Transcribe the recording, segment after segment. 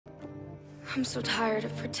I'm so tired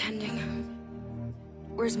of pretending.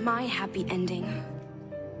 Where's my happy ending?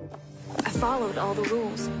 I followed all the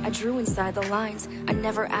rules, I drew inside the lines. I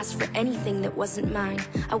never asked for anything that wasn't mine.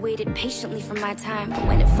 I waited patiently for my time, but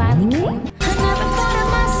when it finally came, I never thought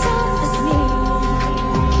of myself as me.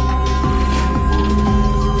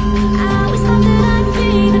 I always thought that I'd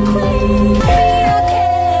be the queen.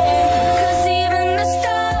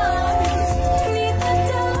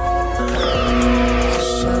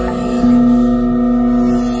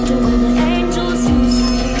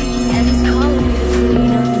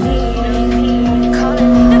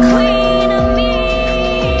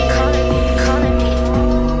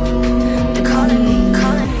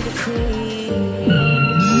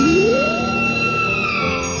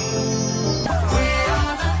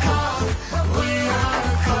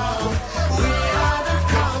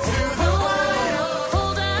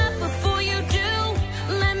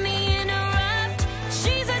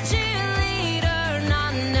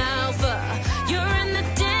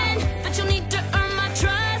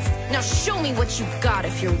 Show me what you got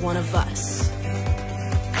if you're one of us.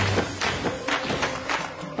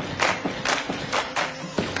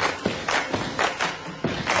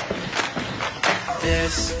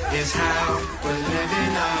 This is how we're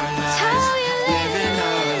living our lives. Living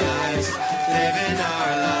our lives. Living our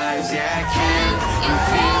lives. Yeah, can you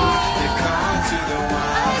feel the call to the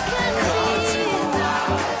wild? Call to the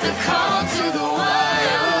wild. The call to the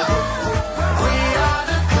wild. We are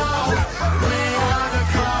the call. We are the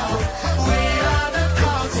call. We are the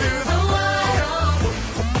call to the wild.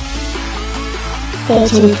 Stay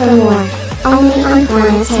tuned for more, only on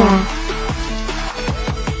Planetara.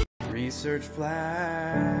 Research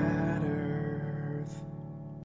flash.